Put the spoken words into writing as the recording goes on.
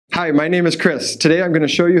Hi, my name is Chris. Today I'm going to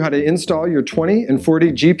show you how to install your 20 and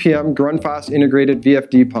 40 GPM Grundfos integrated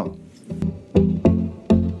VFD pump.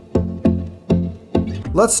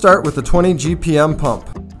 Let's start with the 20 GPM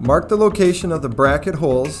pump. Mark the location of the bracket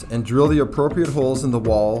holes and drill the appropriate holes in the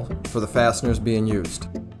wall for the fasteners being used.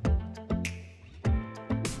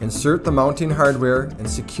 Insert the mounting hardware and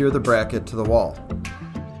secure the bracket to the wall.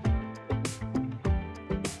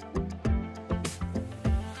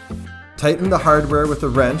 Tighten the hardware with a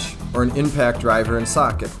wrench or an impact driver and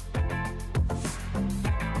socket.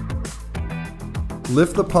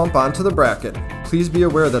 Lift the pump onto the bracket. Please be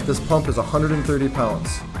aware that this pump is 130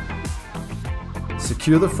 pounds.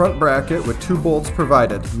 Secure the front bracket with 2 bolts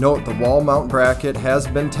provided. Note the wall mount bracket has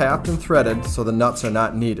been tapped and threaded, so the nuts are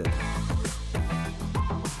not needed.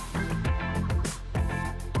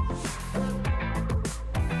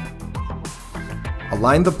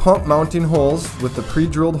 Align the pump mounting holes with the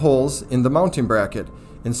pre-drilled holes in the mounting bracket.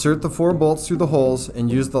 Insert the 4 bolts through the holes and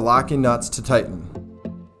use the locking nuts to tighten.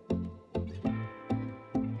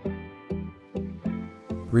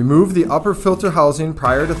 Remove the upper filter housing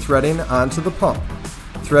prior to threading onto the pump.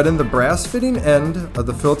 Thread in the brass fitting end of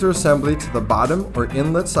the filter assembly to the bottom or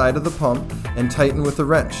inlet side of the pump and tighten with a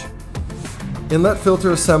wrench. Inlet filter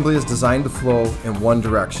assembly is designed to flow in one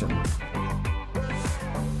direction.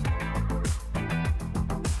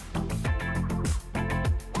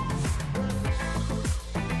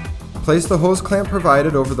 Place the hose clamp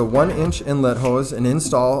provided over the 1-inch inlet hose and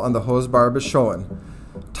install on the hose barb as shown.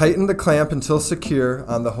 Tighten the clamp until secure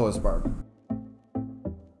on the hose barb.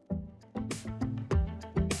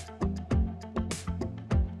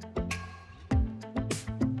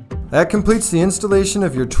 That completes the installation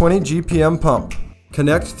of your 20 GPM pump.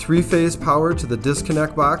 Connect 3-phase power to the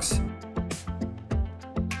disconnect box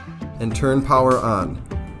and turn power on.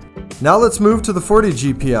 Now let's move to the 40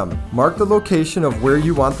 GPM. Mark the location of where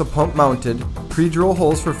you want the pump mounted, pre-drill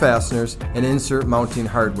holes for fasteners, and insert mounting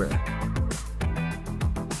hardware.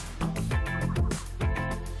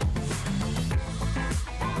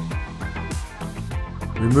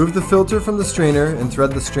 Remove the filter from the strainer and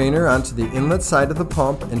thread the strainer onto the inlet side of the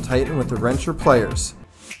pump and tighten with the wrench or pliers.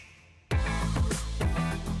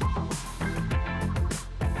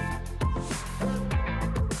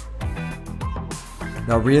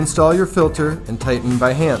 Now reinstall your filter and tighten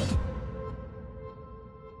by hand.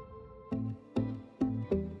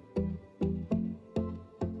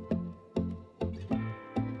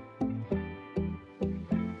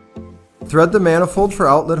 Thread the manifold for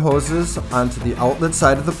outlet hoses onto the outlet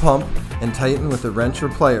side of the pump and tighten with a wrench or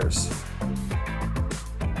pliers.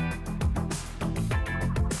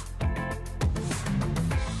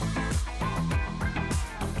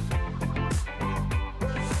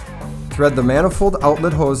 Thread the manifold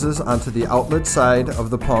outlet hoses onto the outlet side of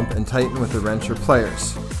the pump and tighten with a wrench or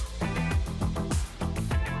pliers.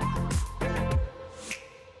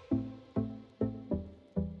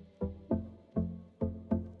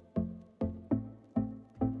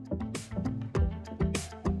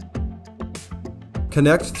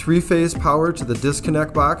 Connect 3-phase power to the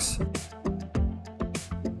disconnect box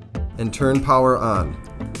and turn power on.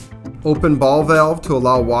 Open ball valve to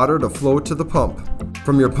allow water to flow to the pump.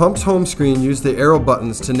 From your pump's home screen, use the arrow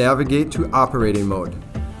buttons to navigate to operating mode.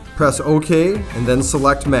 Press OK and then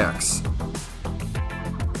select Max.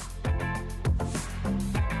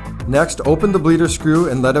 Next, open the bleeder screw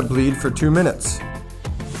and let it bleed for 2 minutes.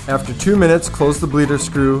 After 2 minutes, close the bleeder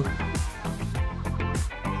screw.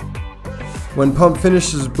 When pump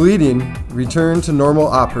finishes bleeding, return to normal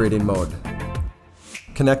operating mode.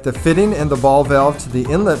 Connect the fitting and the ball valve to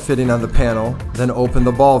the inlet fitting on the panel, then open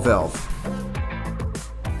the ball valve.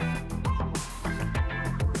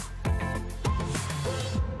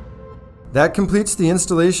 That completes the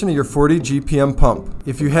installation of your 40 GPM pump.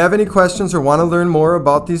 If you have any questions or want to learn more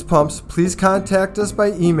about these pumps, please contact us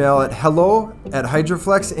by email at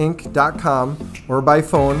hello@hydraflexinc.com or by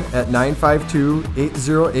phone at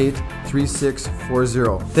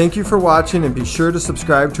 952-808-3640. Thank you for watching and be sure to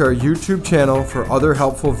subscribe to our YouTube channel for other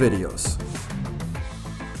helpful videos.